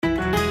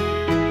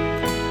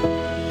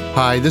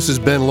Hi, this is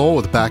Ben Lowell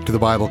with Back to the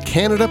Bible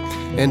Canada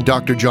and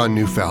Dr. John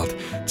Neufeld.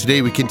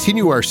 Today we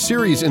continue our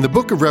series in the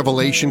book of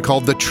Revelation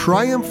called The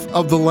Triumph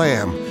of the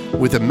Lamb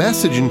with a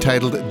message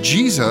entitled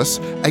Jesus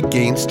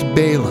Against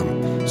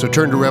Balaam. So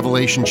turn to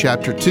Revelation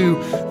chapter 2,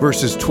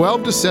 verses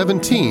 12 to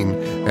 17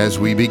 as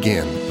we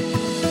begin.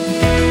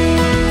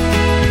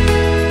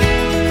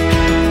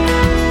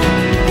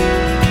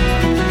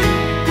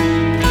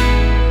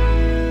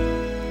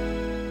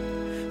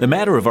 The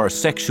matter of our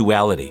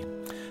sexuality,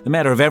 the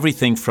matter of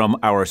everything from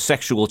our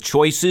sexual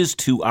choices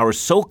to our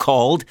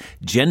so-called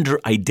gender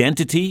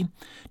identity,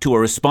 to a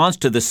response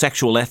to the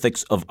sexual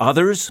ethics of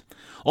others,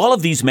 all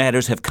of these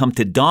matters have come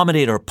to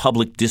dominate our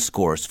public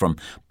discourse, from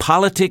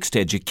politics to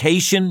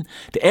education,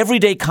 to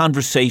everyday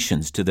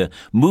conversations, to the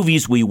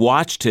movies we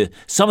watch, to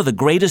some of the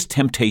greatest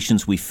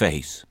temptations we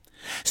face.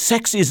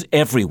 Sex is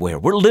everywhere.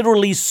 We're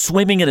literally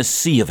swimming in a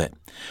sea of it.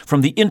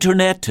 From the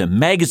internet to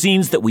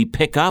magazines that we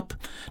pick up,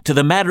 to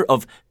the matter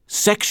of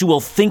sexual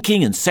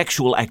thinking and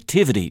sexual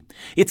activity,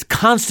 it's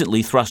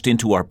constantly thrust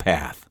into our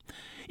path.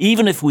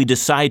 Even if we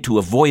decide to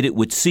avoid it,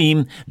 would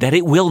seem that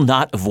it will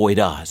not avoid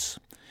us.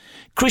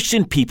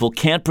 Christian people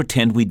can't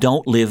pretend we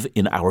don't live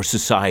in our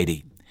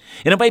society.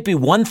 And it might be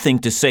one thing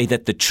to say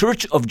that the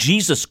Church of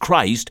Jesus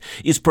Christ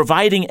is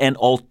providing an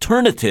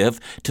alternative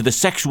to the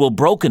sexual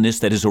brokenness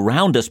that is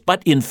around us,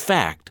 but in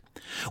fact,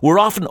 we're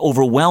often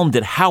overwhelmed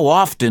at how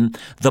often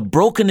the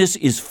brokenness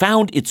is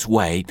found its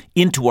way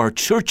into our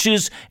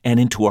churches and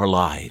into our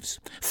lives.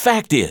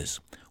 Fact is,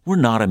 we're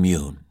not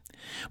immune.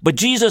 But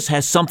Jesus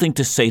has something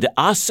to say to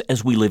us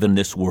as we live in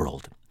this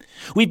world.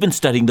 We've been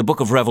studying the book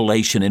of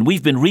Revelation, and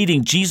we've been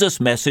reading Jesus'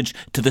 message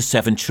to the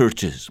 7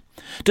 churches.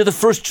 To the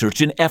first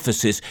church in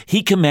Ephesus,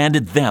 he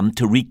commanded them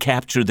to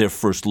recapture their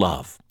first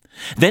love.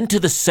 Then to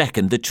the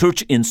second, the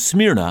church in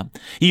Smyrna,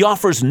 he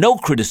offers no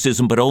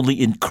criticism but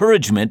only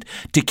encouragement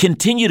to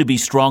continue to be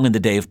strong in the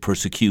day of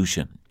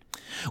persecution.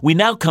 We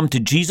now come to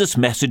Jesus'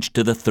 message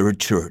to the third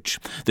church,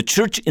 the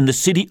church in the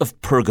city of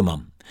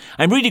Pergamum.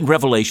 I'm reading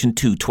Revelation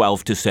 2,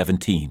 12 to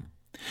 17.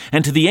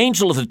 And to the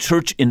angel of the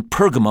church in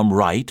Pergamum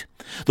write,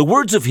 the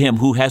words of him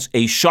who has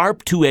a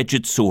sharp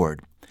two-edged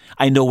sword.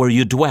 I know where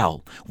you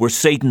dwell, where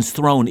Satan's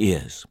throne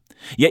is.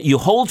 Yet you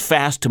hold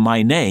fast to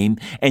my name,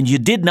 and you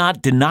did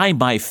not deny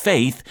my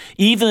faith,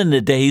 even in the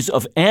days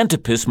of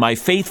Antipas, my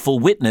faithful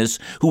witness,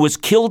 who was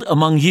killed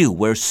among you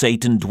where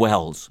Satan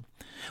dwells.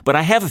 But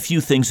I have a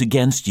few things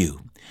against you.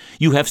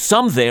 You have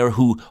some there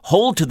who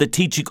hold to the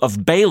teaching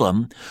of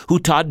Balaam, who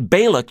taught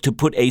Balak to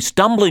put a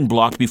stumbling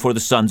block before the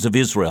sons of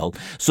Israel,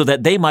 so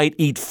that they might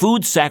eat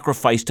food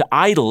sacrificed to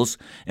idols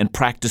and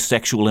practice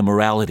sexual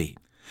immorality.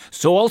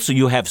 So also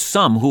you have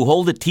some who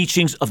hold the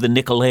teachings of the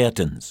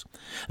Nicolaitans.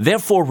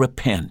 Therefore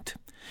repent.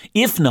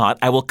 If not,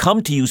 I will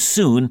come to you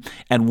soon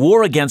and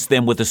war against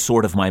them with the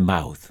sword of my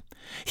mouth.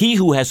 He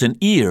who has an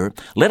ear,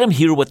 let him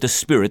hear what the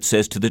Spirit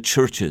says to the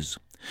churches.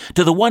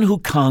 To the one who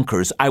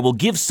conquers, I will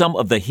give some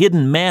of the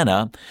hidden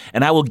manna,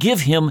 and I will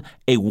give him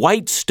a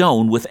white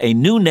stone with a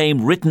new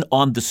name written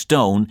on the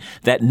stone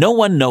that no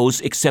one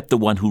knows except the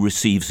one who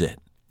receives it.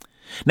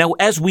 Now,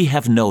 as we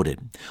have noted,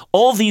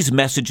 all these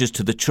messages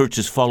to the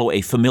churches follow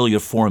a familiar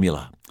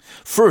formula.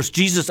 First,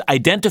 Jesus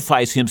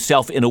identifies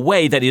himself in a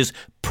way that is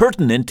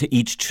pertinent to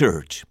each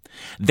church.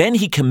 Then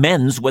he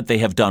commends what they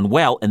have done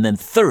well, and then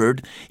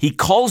third, he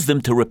calls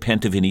them to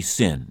repent of any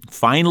sin.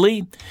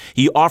 Finally,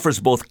 he offers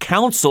both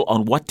counsel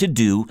on what to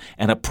do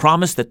and a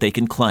promise that they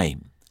can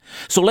claim.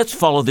 So let's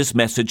follow this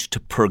message to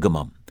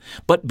Pergamum.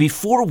 But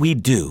before we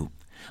do,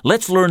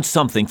 let's learn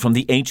something from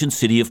the ancient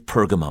city of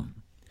Pergamum.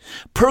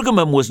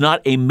 Pergamum was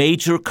not a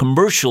major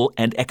commercial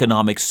and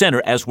economic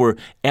center, as were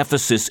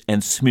Ephesus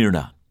and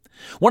Smyrna.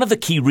 One of the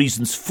key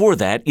reasons for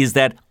that is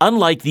that,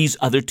 unlike these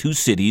other 2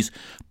 cities,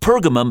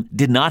 Pergamum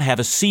did not have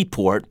a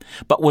seaport,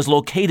 but was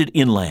located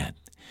inland.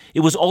 It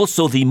was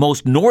also the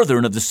most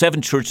northern of the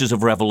 7 churches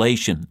of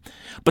Revelation.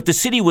 But the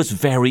city was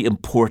very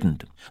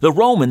important. The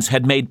Romans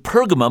had made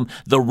Pergamum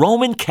the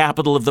Roman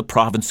capital of the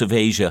province of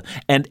Asia,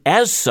 and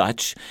as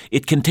such,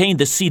 it contained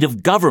the seat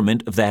of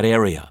government of that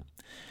area.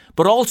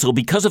 But also,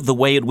 because of the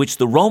way in which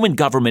the Roman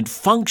government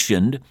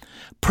functioned,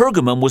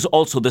 Pergamum was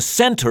also the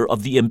center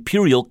of the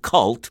imperial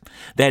cult.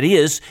 That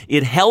is,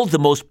 it held the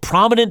most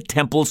prominent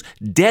temples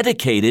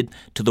dedicated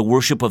to the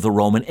worship of the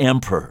Roman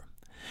emperor.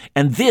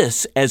 And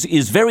this, as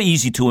is very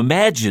easy to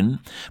imagine,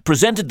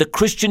 presented the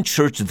Christian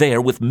church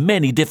there with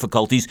many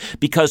difficulties,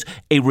 because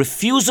a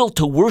refusal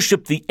to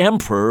worship the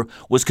emperor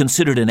was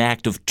considered an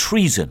act of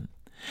treason.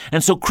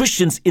 And so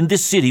Christians in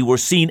this city were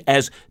seen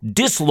as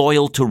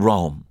disloyal to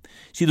Rome.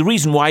 See, the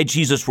reason why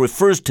Jesus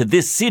refers to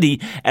this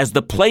city as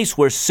the place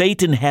where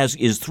Satan has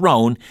his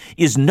throne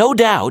is no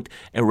doubt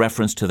a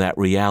reference to that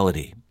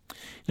reality.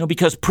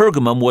 Because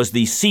Pergamum was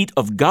the seat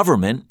of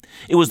government,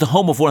 it was the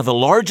home of one of the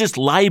largest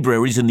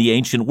libraries in the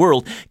ancient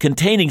world,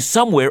 containing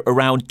somewhere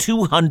around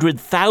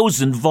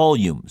 200,000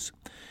 volumes.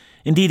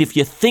 Indeed, if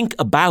you think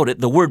about it,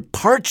 the word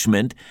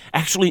parchment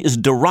actually is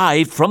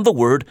derived from the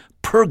word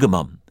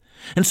Pergamum.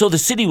 And so the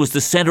city was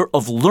the center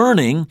of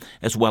learning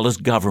as well as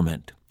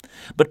government.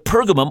 But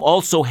Pergamum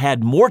also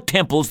had more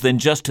temples than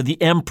just to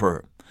the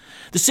emperor.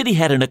 The city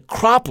had an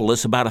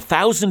acropolis about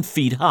 1,000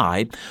 feet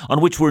high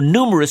on which were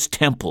numerous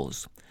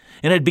temples,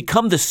 and had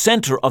become the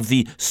center of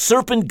the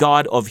serpent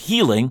god of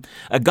healing,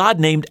 a god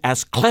named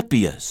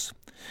Asclepius.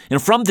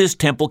 And from this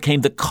temple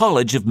came the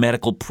college of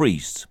medical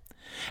priests.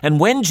 And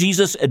when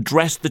Jesus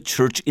addressed the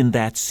church in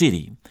that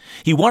city,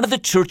 he wanted the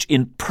church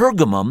in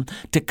Pergamum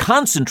to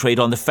concentrate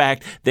on the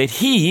fact that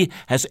he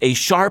has a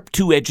sharp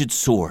two-edged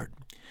sword.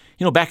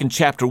 Back in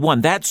chapter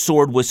 1, that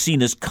sword was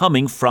seen as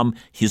coming from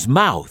his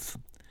mouth.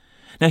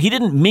 Now, he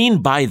didn't mean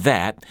by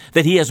that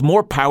he has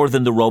more power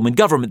than the Roman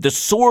government. The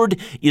sword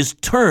is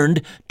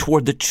turned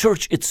toward the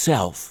church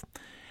itself.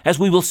 As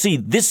we will see,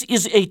 this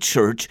is a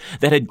church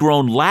that had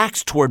grown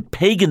lax toward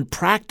pagan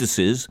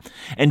practices,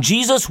 and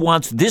Jesus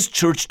wants this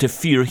church to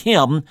fear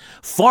him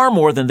far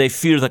more than they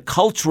fear the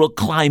cultural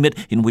climate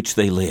in which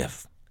they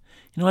live.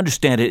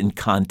 Understand it in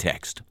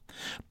context.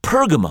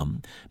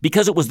 Pergamum,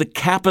 because it was the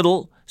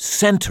capital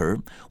center,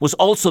 was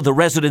also the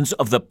residence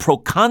of the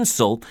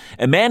proconsul,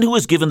 a man who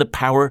was given the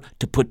power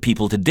to put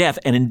people to death.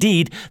 And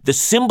indeed, the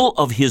symbol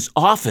of his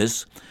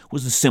office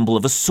was the symbol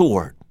of a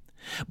sword.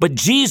 But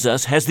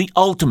Jesus has the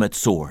ultimate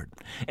sword.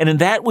 And in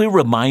that we're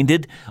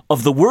reminded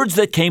of the words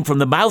that came from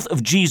the mouth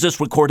of Jesus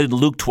recorded in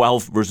Luke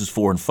 12, verses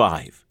 4 and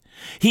 5.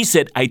 He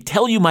said, "I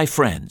tell you, my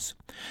friends,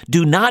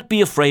 do not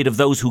be afraid of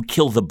those who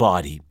kill the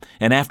body,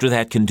 and after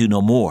that can do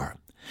no more.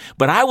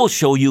 But I will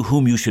show you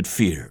whom you should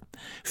fear.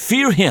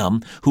 Fear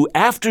him who,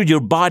 after your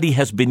body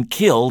has been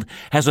killed,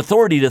 has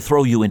authority to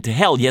throw you into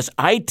hell. Yes,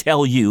 I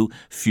tell you,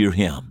 fear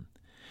him."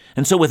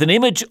 And so with an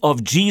image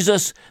of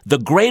Jesus, the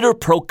greater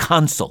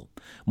proconsul,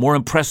 more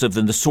impressive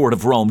than the sword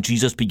of Rome,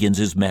 Jesus begins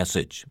his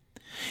message.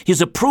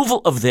 His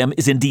approval of them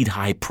is indeed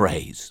high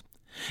praise.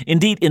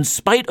 Indeed, in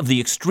spite of the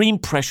extreme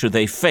pressure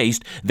they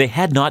faced, they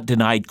had not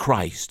denied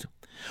Christ.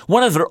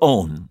 One of their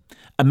own,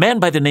 a man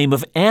by the name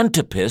of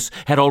Antipas,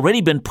 had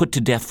already been put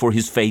to death for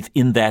his faith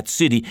in that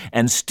city,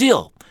 and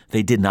still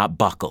they did not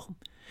buckle.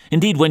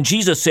 Indeed, when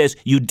Jesus says,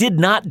 "You did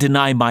not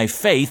deny my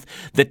faith,"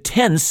 the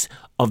tense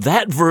of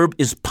that verb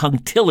is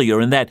punctiliar,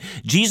 in that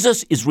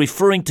Jesus is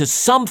referring to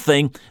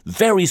something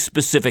very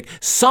specific,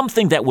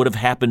 something that would have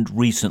happened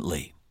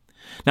recently.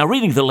 Now,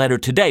 reading the letter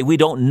today, we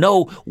don't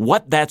know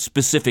what that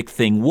specific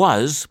thing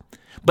was,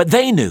 but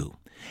they knew,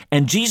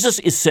 and Jesus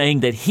is saying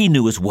that he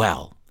knew as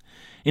well.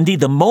 Indeed,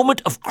 the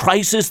moment of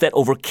crisis that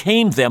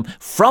overcame them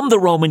from the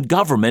Roman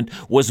government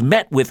was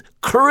met with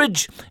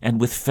courage and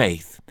with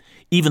faith,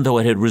 even though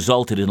it had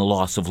resulted in a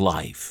loss of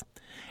life.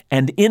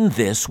 And in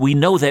this, we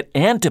know that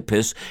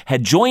Antipas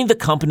had joined the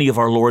company of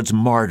our Lord's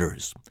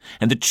martyrs,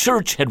 and the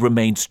church had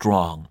remained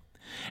strong.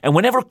 And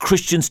whenever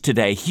Christians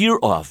today hear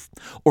of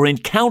or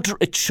encounter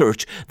a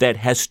church that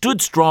has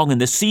stood strong in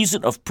the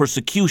season of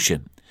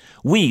persecution,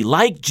 we,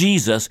 like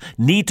Jesus,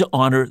 need to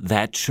honor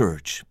that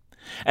church.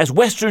 As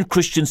Western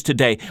Christians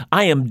today,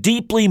 I am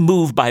deeply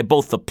moved by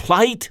both the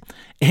plight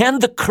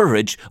and the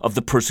courage of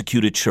the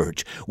persecuted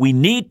church. We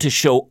need to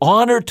show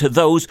honor to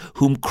those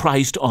whom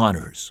Christ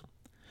honors.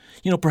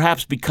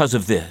 Perhaps because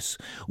of this,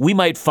 we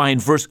might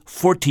find verse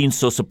 14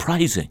 so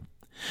surprising.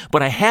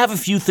 "But I have a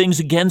few things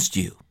against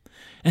you."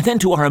 And then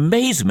to our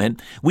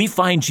amazement, we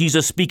find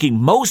Jesus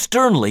speaking most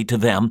sternly to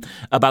them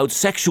about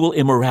sexual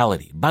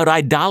immorality, about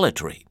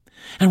idolatry.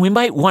 And we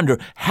might wonder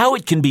how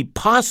it can be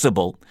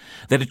possible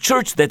that a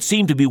church that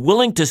seemed to be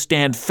willing to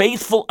stand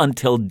faithful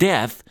until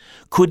death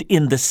could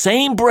in the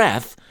same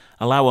breath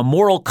allow a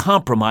moral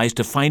compromise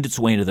to find its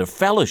way into their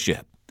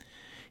fellowship.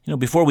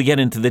 Before we get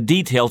into the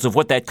details of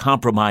what that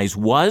compromise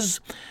was,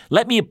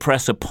 let me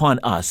impress upon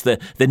us the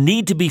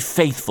need to be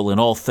faithful in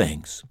all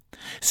things.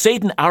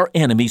 Satan, our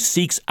enemy,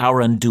 seeks our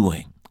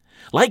undoing.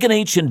 Like an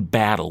ancient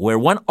battle where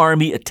one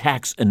army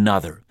attacks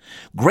another,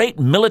 great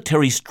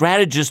military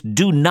strategists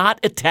do not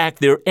attack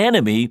their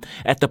enemy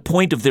at the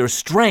point of their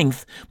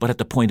strength, but at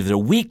the point of their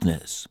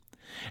weakness.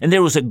 And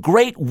there was a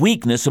great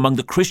weakness among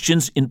the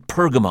Christians in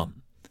Pergamum.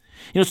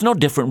 It's no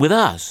different with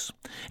us.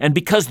 And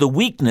because the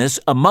weakness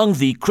among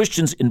the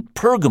Christians in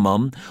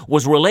Pergamum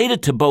was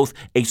related to both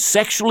a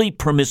sexually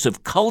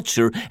permissive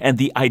culture and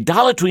the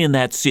idolatry in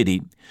that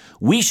city,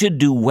 we should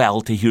do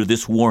well to hear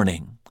this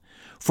warning.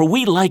 For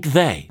we, like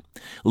they,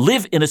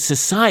 live in a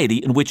society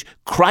in which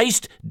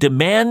Christ's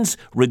demands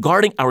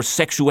regarding our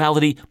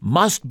sexuality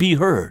must be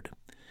heard.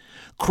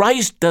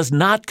 Christ does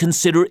not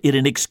consider it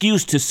an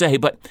excuse to say,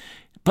 but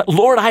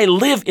Lord, I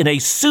live in a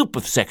soup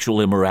of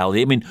sexual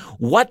immorality.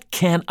 What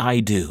can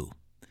I do?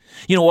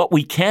 What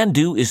we can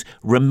do is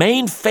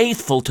remain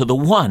faithful to the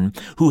one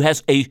who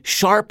has a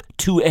sharp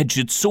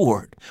two-edged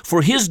sword.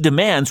 For his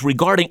demands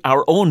regarding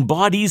our own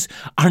bodies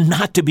are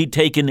not to be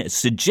taken as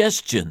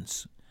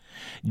suggestions.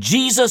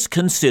 Jesus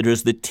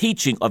considers the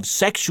teaching of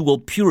sexual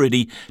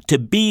purity to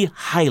be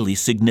highly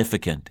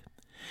significant.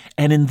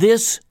 And in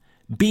this,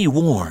 be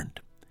warned.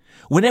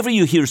 Whenever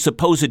you hear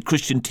supposed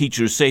Christian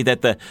teachers say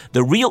that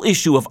the real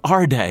issue of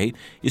our day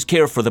is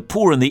care for the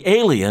poor and the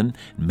alien,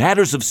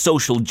 matters of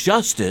social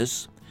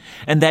justice,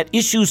 and that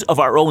issues of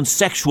our own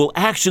sexual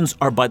actions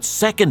are but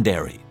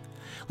secondary,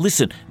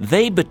 Listen,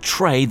 they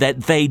betray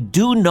that they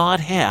do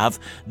not have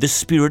the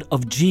Spirit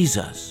of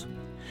Jesus.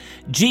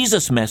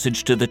 Jesus'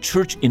 message to the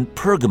church in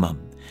Pergamum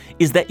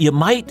is that you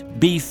might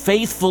be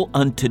faithful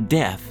unto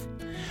death,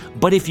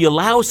 but if you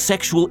allow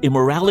sexual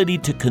immorality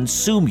to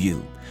consume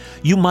you,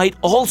 you might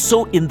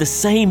also in the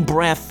same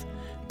breath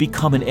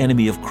become an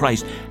enemy of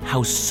Christ.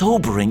 How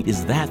sobering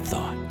is that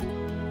thought?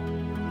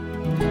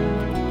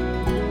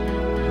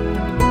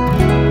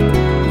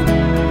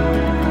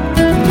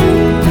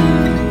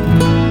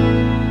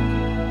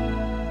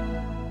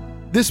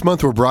 This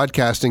month we're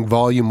broadcasting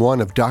Volume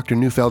 1 of Dr.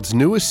 Neufeld's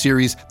newest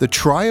series, The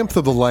Triumph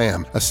of the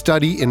Lamb, a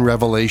study in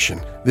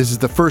Revelation. This is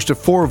the first of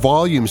 4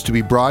 volumes to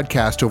be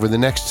broadcast over the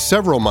next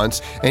several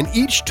months, and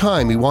each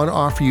time we want to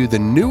offer you the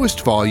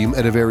newest volume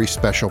at a very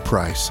special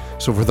price.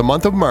 So for the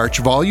month of March,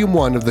 Volume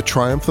 1 of The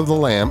Triumph of the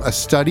Lamb, a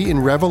study in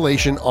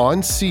Revelation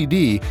on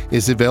CD,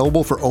 is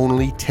available for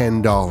only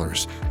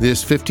 $10.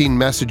 This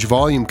 15-message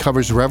volume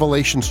covers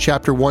Revelations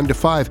chapter 1 to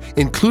 5,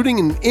 including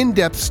an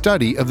in-depth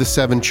study of the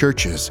 7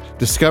 churches.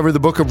 Discover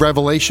the book of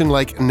Revelation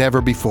like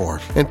never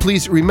before. And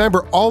please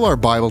remember, all our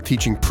Bible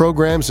teaching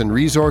programs and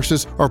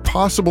resources are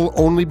possible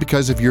only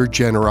because of your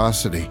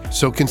generosity.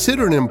 So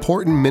consider an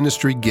important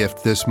ministry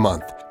gift this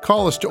month.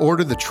 Call us to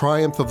order The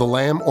Triumph of the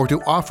Lamb or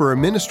to offer a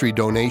ministry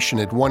donation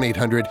at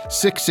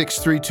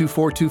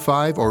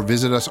 1-800-663-2425 or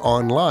visit us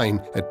online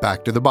at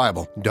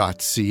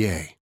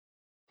backtothebible.ca.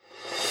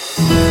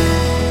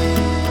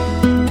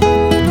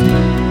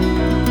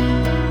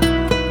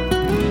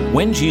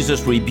 When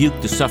Jesus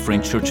rebuked the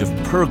suffering church of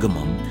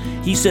Pergamum,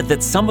 he said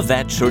that some of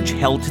that church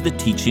held to the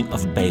teaching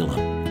of Balaam.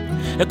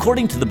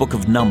 According to the book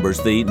of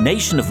Numbers, the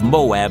nation of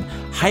Moab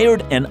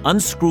hired an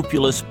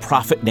unscrupulous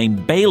prophet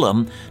named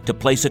Balaam to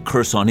place a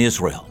curse on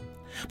Israel.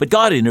 But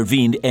God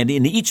intervened, and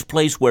in each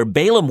place where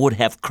Balaam would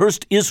have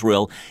cursed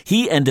Israel,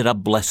 he ended up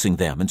blessing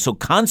them. And so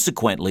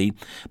consequently,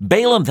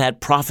 Balaam, that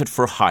prophet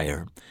for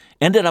hire,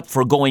 ended up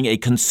foregoing a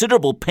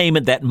considerable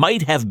payment that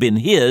might have been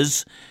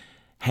his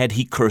had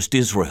he cursed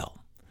Israel.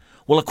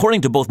 Well, according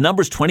to both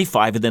Numbers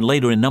 25 and then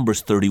later in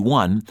Numbers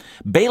 31,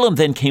 Balaam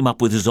then came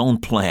up with his own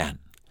plan.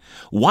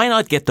 Why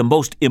not get the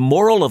most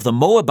immoral of the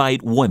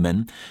Moabite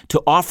women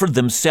to offer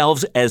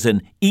themselves as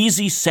an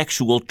easy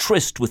sexual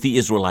tryst with the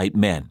Israelite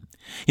men?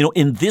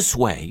 In this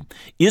way,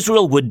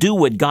 Israel would do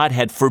what God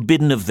had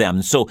forbidden of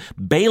them. So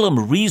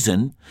Balaam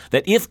reasoned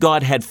that if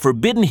God had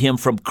forbidden him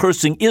from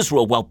cursing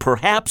Israel, well,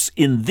 perhaps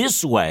in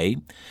this way,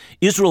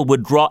 Israel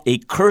would draw a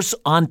curse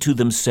onto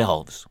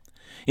themselves.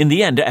 In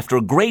the end, after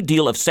a great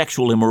deal of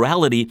sexual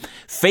immorality,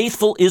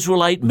 faithful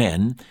Israelite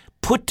men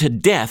put to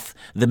death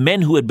the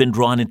men who had been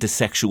drawn into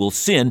sexual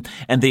sin,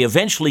 and they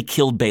eventually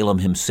killed Balaam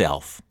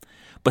himself.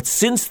 But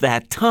since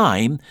that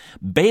time,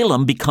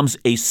 Balaam becomes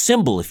a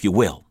symbol, if you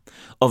will,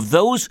 of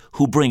those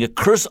who bring a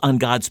curse on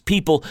God's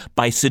people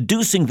by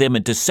seducing them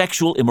into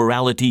sexual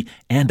immorality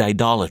and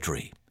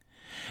idolatry.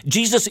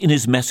 Jesus, in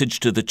his message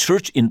to the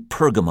church in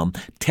Pergamum,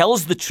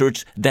 tells the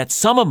church that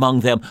some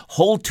among them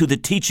hold to the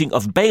teaching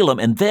of Balaam,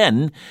 and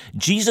then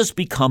Jesus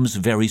becomes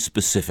very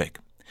specific.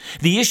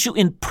 The issue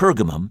in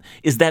Pergamum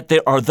is that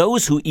there are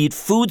those who eat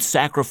food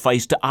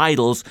sacrificed to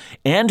idols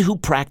and who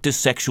practice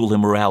sexual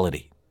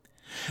immorality.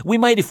 We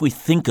might, if we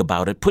think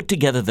about it, put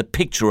together the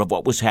picture of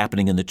what was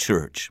happening in the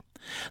church.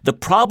 The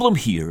problem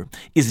here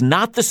is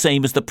not the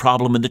same as the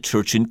problem in the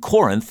church in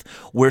Corinth,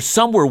 where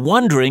some were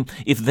wondering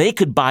if they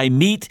could buy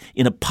meat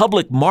in a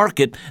public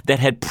market that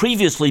had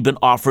previously been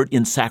offered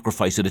in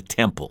sacrifice at a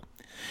temple.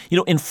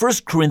 In 1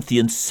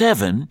 Corinthians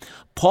 7,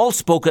 Paul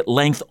spoke at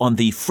length on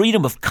the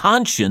freedom of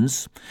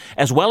conscience,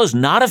 as well as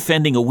not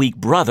offending a weak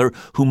brother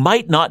who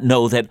might not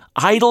know that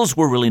idols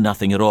were really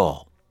nothing at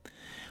all.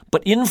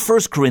 But in 1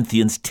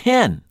 Corinthians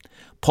 10,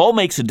 Paul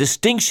makes a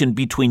distinction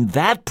between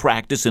that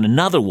practice and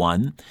another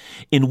one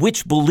in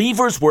which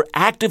believers were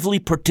actively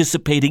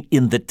participating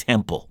in the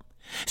temple.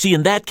 See,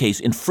 in that case,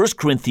 in 1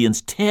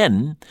 Corinthians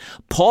 10,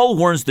 Paul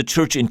warns the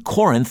church in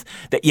Corinth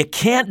that you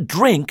can't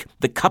drink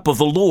the cup of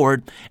the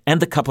Lord and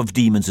the cup of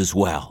demons as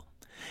well.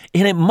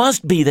 And it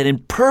must be that in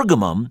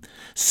Pergamum,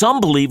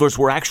 some believers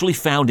were actually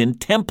found in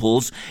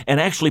temples and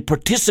actually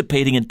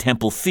participating in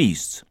temple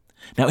feasts.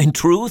 Now, in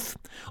truth,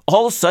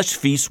 all such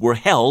feasts were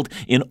held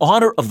in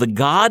honor of the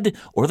god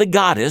or the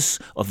goddess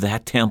of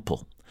that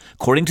temple.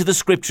 According to the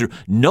Scripture,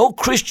 no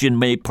Christian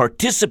may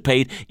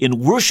participate in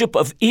worship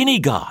of any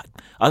god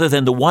other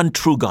than the one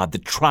true God, the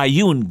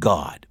triune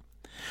God.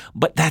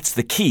 But that's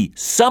the key.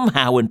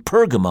 Somehow in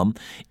Pergamum,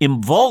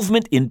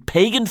 involvement in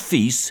pagan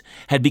feasts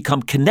had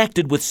become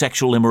connected with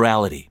sexual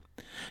immorality.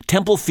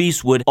 Temple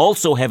feasts would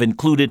also have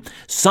included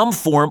some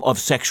form of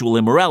sexual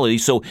immorality,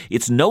 so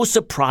it's no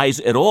surprise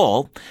at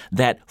all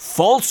that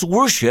false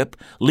worship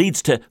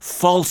leads to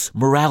false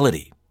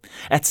morality.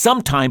 At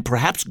some time,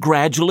 perhaps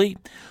gradually,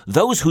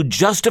 those who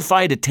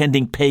justified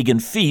attending pagan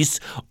feasts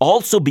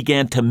also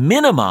began to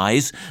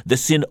minimize the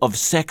sin of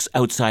sex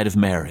outside of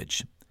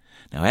marriage.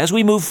 Now, as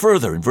we move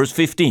further in verse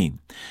 15,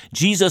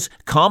 Jesus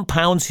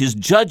compounds his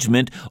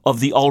judgment of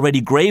the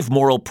already grave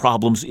moral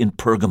problems in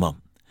Pergamum.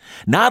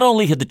 Not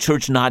only had the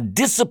church not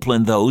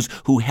disciplined those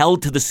who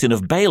held to the sin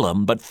of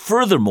Balaam, but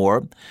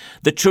furthermore,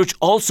 the church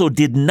also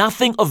did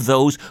nothing of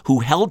those who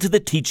held to the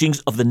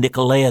teachings of the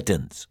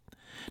Nicolaitans.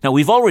 Now,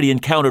 we've already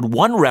encountered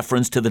one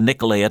reference to the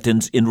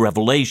Nicolaitans in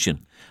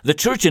Revelation. The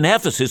church in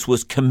Ephesus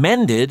was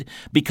commended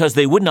because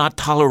they would not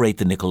tolerate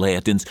the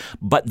Nicolaitans,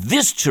 but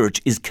this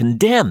church is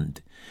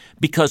condemned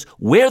because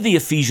where the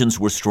Ephesians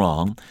were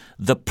strong,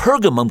 the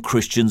Pergamum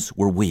Christians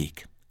were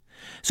weak.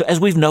 So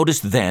as we've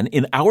noticed then,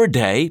 in our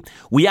day,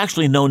 we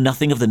actually know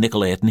nothing of the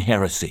Nicolaitan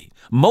heresy.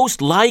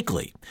 Most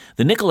likely,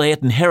 the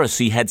Nicolaitan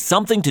heresy had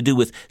something to do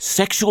with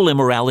sexual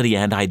immorality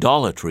and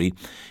idolatry.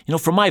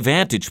 From my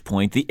vantage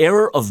point, the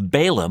error of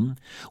Balaam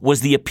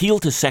was the appeal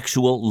to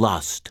sexual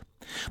lust.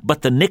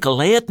 But the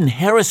Nicolaitan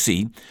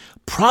heresy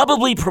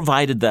probably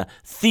provided the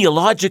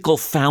theological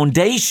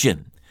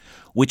foundation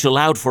which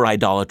allowed for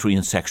idolatry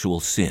and sexual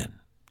sin.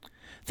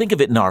 Think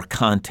of it in our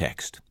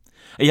context.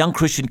 A young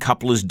Christian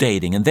couple is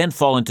dating and then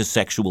fall into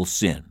sexual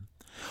sin.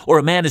 Or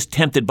a man is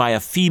tempted by a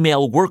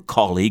female work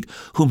colleague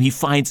whom he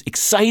finds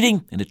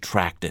exciting and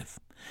attractive.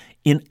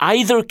 In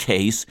either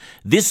case,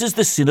 this is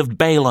the sin of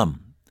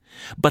Balaam.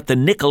 But the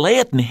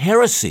Nicolaitan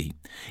heresy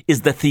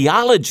is the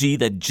theology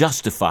that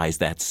justifies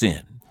that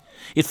sin.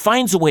 It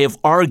finds a way of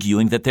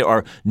arguing that there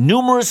are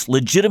numerous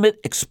legitimate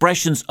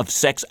expressions of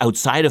sex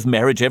outside of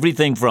marriage,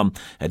 everything from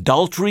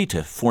adultery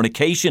to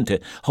fornication to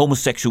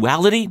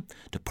homosexuality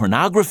to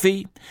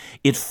pornography.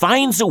 It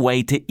finds a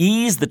way to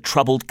ease the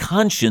troubled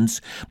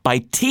conscience by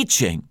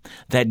teaching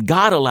that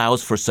God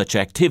allows for such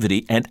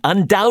activity, and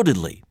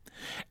undoubtedly,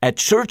 a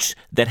church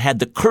that had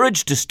the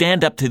courage to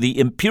stand up to the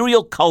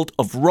imperial cult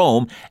of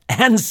Rome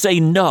and say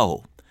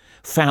no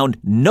found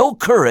no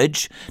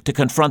courage to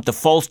confront the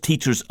false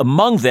teachers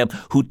among them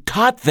who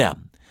taught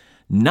them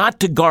not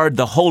to guard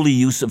the holy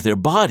use of their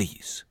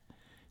bodies.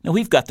 Now,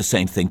 we've got the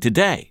same thing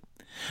today.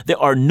 There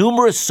are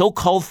numerous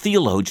so-called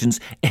theologians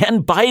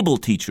and Bible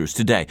teachers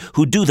today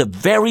who do the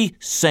very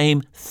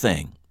same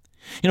thing.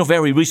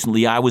 Very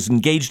recently I was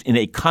engaged in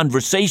a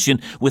conversation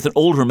with an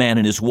older man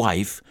and his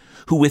wife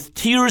who with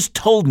tears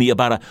told me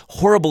about a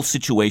horrible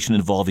situation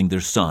involving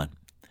their son.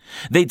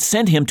 They'd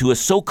sent him to a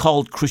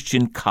so-called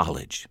Christian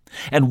college,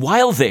 and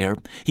while there,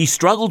 he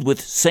struggled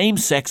with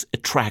same-sex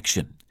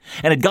attraction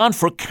and had gone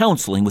for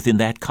counseling within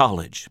that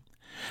college.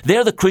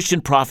 There, the Christian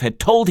prof had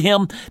told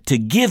him to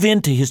give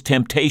in to his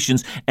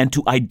temptations and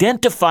to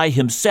identify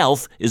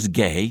himself as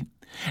gay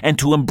and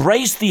to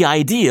embrace the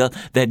idea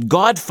that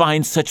God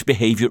finds such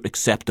behavior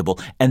acceptable.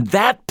 And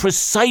that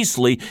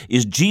precisely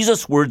is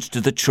Jesus' words to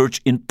the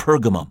church in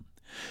Pergamum.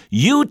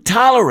 You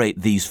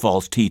tolerate these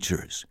false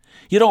teachers.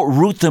 You don't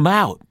root them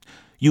out.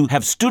 You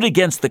have stood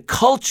against the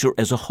culture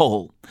as a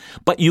whole,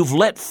 but you've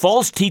let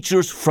false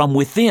teachers from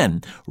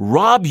within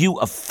rob you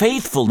of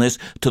faithfulness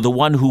to the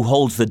one who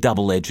holds the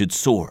double-edged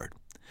sword.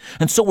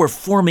 And so we're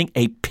forming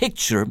a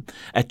picture,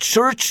 a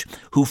church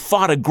who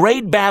fought a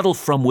great battle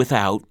from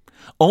without,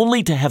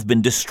 only to have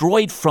been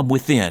destroyed from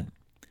within.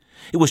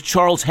 It was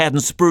Charles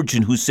Haddon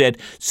Spurgeon who said,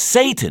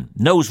 Satan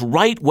knows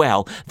right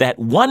well that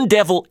one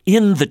devil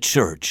in the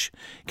church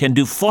can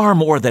do far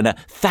more than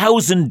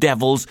 1,000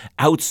 devils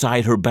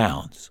outside her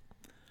bounds.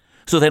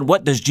 So then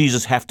what does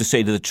Jesus have to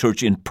say to the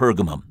church in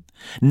Pergamum?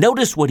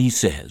 Notice what he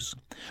says.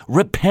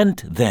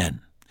 Repent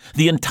then.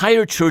 The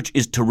entire church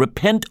is to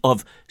repent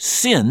of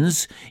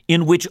sins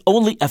in which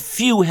only a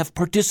few have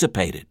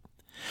participated.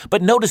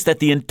 But notice that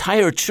the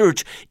entire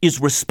church is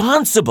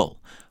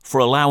responsible for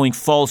allowing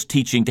false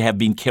teaching to have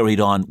been carried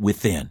on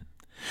within.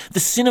 The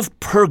sin of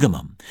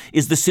Pergamum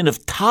is the sin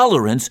of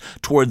tolerance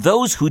toward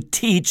those who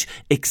teach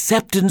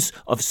acceptance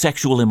of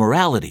sexual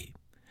immorality.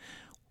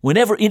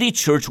 Whenever any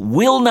church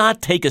will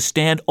not take a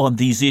stand on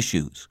these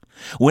issues,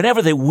 whenever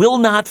they will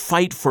not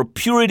fight for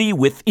purity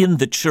within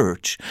the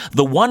church,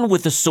 the one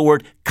with the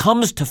sword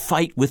comes to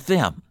fight with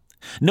them.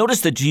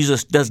 Notice that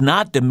Jesus does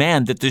not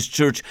demand that this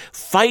church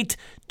fight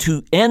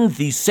to end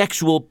the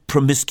sexual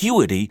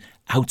promiscuity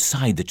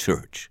outside the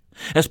church.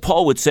 As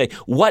Paul would say,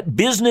 what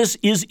business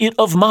is it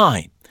of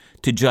mine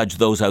to judge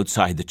those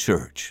outside the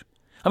church?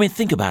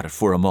 Think about it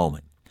for a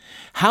moment.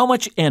 How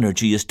much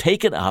energy is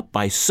taken up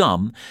by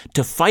some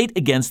to fight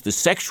against the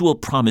sexual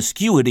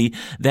promiscuity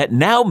that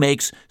now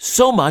makes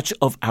so much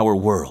of our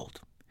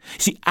world?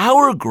 See,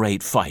 our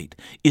great fight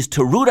is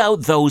to root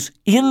out those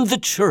in the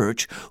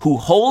church who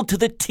hold to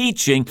the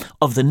teaching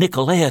of the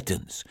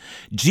Nicolaitans.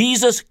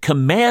 Jesus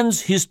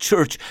commands his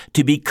church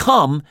to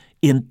become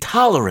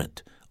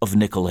intolerant of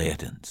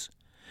Nicolaitans.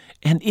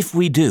 And if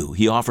we do,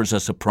 he offers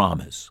us a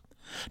promise.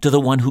 To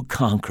the one who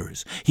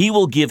conquers, he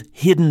will give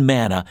hidden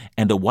manna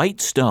and a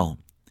white stone.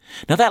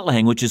 Now that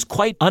language is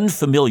quite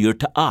unfamiliar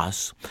to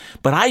us,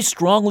 but I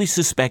strongly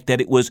suspect that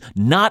it was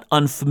not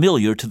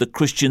unfamiliar to the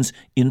Christians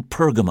in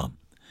Pergamum.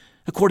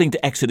 According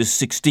to Exodus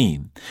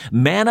 16,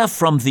 manna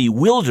from the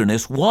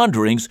wilderness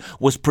wanderings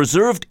was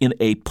preserved in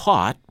a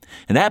pot,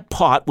 and that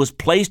pot was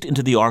placed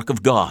into the ark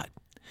of God.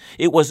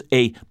 It was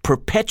a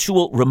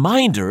perpetual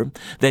reminder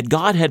that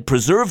God had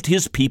preserved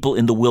his people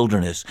in the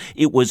wilderness.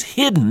 It was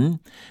hidden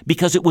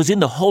because it was in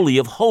the Holy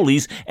of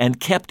Holies and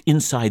kept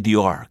inside the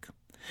ark.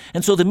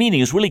 And so the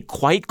meaning is really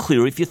quite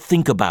clear if you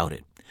think about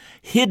it.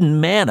 Hidden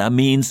manna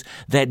means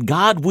that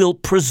God will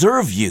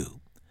preserve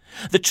you.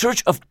 The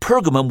church of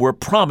Pergamum were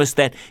promised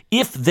that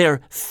if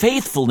their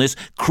faithfulness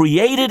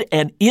created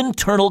an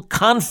internal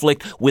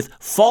conflict with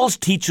false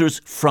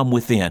teachers from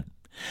within,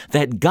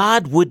 that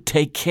God would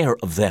take care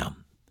of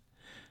them.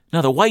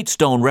 Now, the white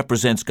stone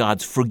represents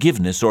God's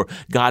forgiveness or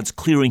God's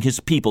clearing his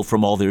people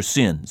from all their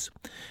sins.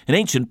 In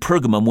ancient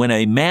Pergamum, when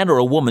a man or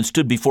a woman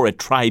stood before a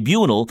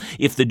tribunal,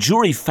 if the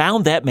jury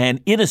found that man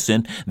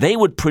innocent, they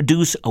would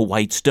produce a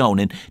white stone.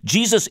 And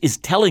Jesus is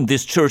telling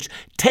this church,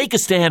 take a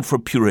stand for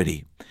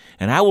purity,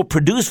 and I will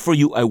produce for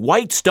you a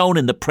white stone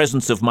in the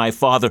presence of my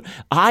Father.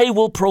 I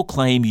will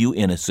proclaim you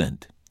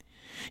innocent.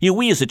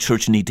 We as a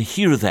church need to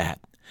hear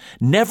that.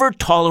 Never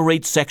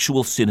tolerate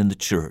sexual sin in the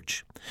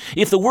church.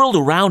 If the world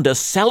around us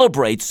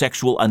celebrates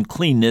sexual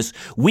uncleanness,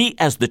 we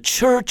as the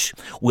church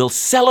will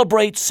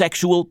celebrate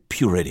sexual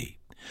purity.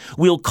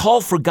 We'll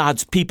call for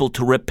God's people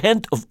to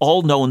repent of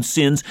all known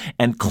sins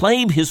and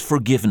claim his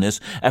forgiveness,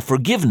 a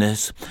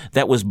forgiveness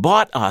that was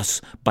bought us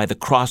by the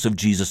cross of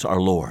Jesus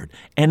our Lord.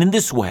 And in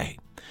this way,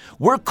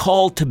 we're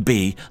called to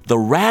be the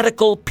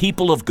radical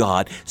people of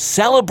God,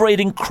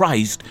 celebrating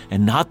Christ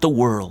and not the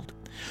world.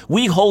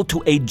 We hold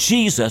to a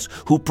Jesus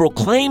who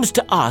proclaims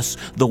to us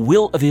the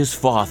will of his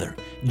Father.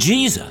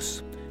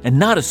 Jesus, and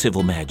not a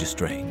civil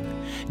magistrate.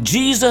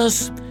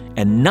 Jesus,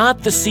 and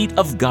not the seat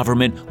of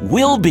government,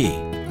 will be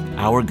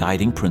our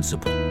guiding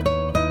principle.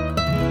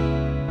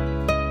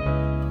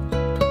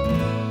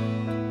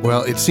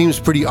 Well, it seems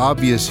pretty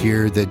obvious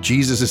here that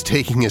Jesus is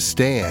taking a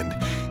stand,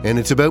 and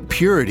it's about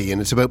purity, and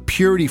it's about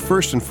purity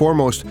first and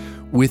foremost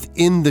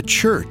within the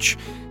church.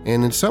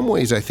 And in some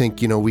ways, I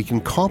think, we can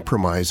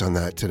compromise on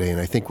that today,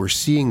 and I think we're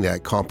seeing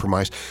that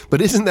compromise.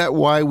 But isn't that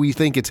why we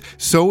think it's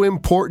so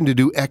important to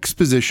do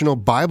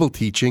expositional Bible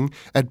teaching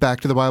at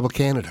Back to the Bible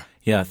Canada?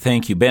 Yeah,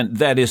 thank you, Ben.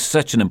 That is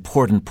such an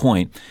important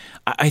point.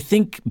 I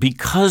think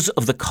because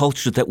of the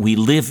culture that we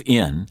live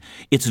in,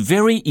 it's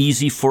very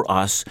easy for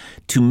us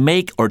to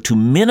make or to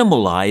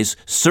minimalize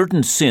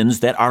certain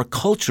sins that our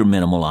culture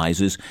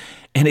minimalizes.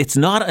 And it's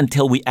not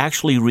until we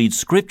actually read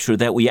Scripture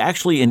that we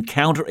actually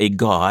encounter a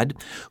God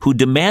who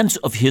demands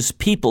of his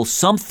people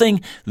something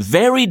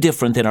very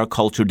different than our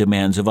culture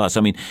demands of us.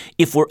 I mean,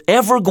 if we're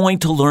ever going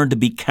to learn to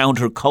be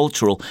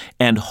countercultural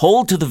and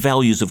hold to the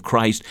values of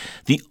Christ,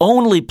 the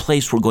only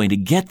place we're going to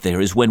get there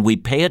is when we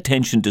pay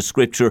attention to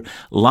Scripture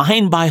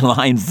line by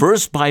line,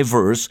 verse by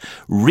verse,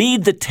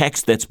 read the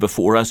text that's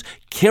before us,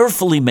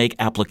 carefully make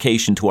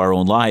application to our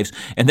own lives,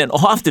 and then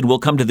often we'll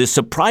come to this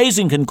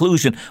surprising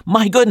conclusion,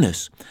 my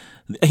goodness,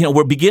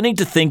 we're beginning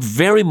to think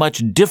very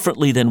much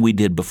differently than we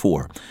did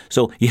before.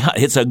 So,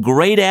 it's a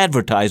great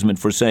advertisement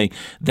for saying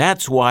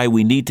that's why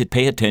we need to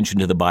pay attention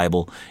to the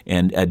Bible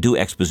and do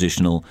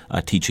expositional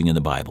teaching in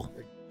the Bible.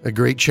 A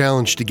great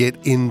challenge to get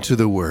into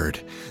the Word.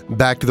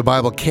 Back to the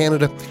Bible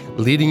Canada,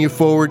 leading you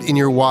forward in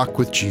your walk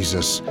with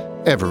Jesus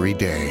every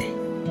day.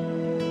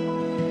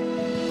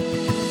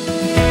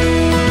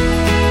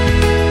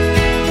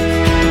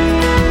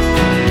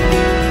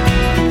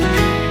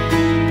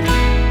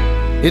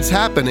 It's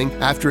happening.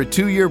 After a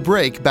 2-year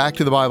break, Back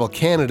to the Bible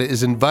Canada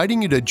is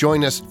inviting you to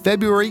join us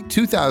February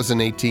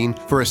 2018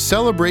 for a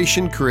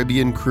Celebration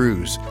Caribbean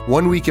cruise.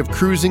 1 week of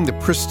cruising the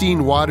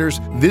pristine waters,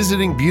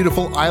 visiting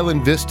beautiful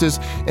island vistas,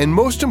 and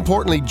most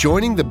importantly,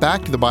 joining the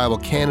Back to the Bible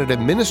Canada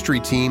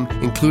ministry team,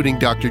 including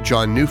Dr.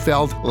 John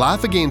Neufeld,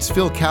 Laugh Again's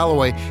Phil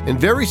Callaway, and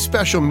very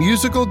special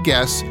musical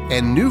guests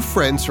and new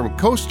friends from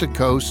coast to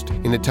coast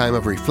in a time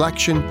of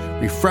reflection,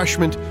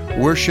 refreshment,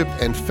 worship,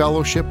 and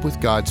fellowship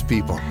with God's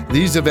people.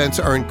 These events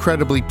are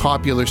incredibly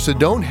popular, so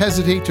don't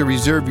hesitate to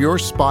reserve your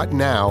spot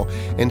now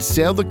and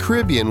sail the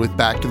Caribbean with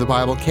Back to the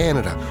Bible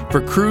Canada. For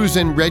cruise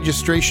and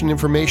registration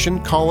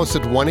information, call us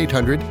at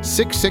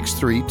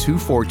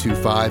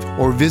 1-800-663-2425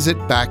 or visit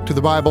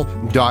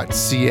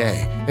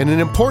backtothebible.ca. And an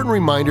important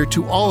reminder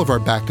to all of our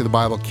Back to the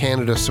Bible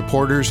Canada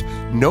supporters,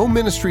 no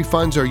ministry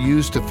funds are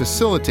used to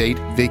facilitate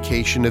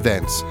vacation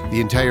events. The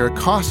entire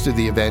cost of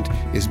the event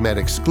is met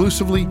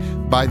exclusively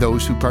by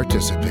those who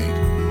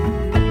participate.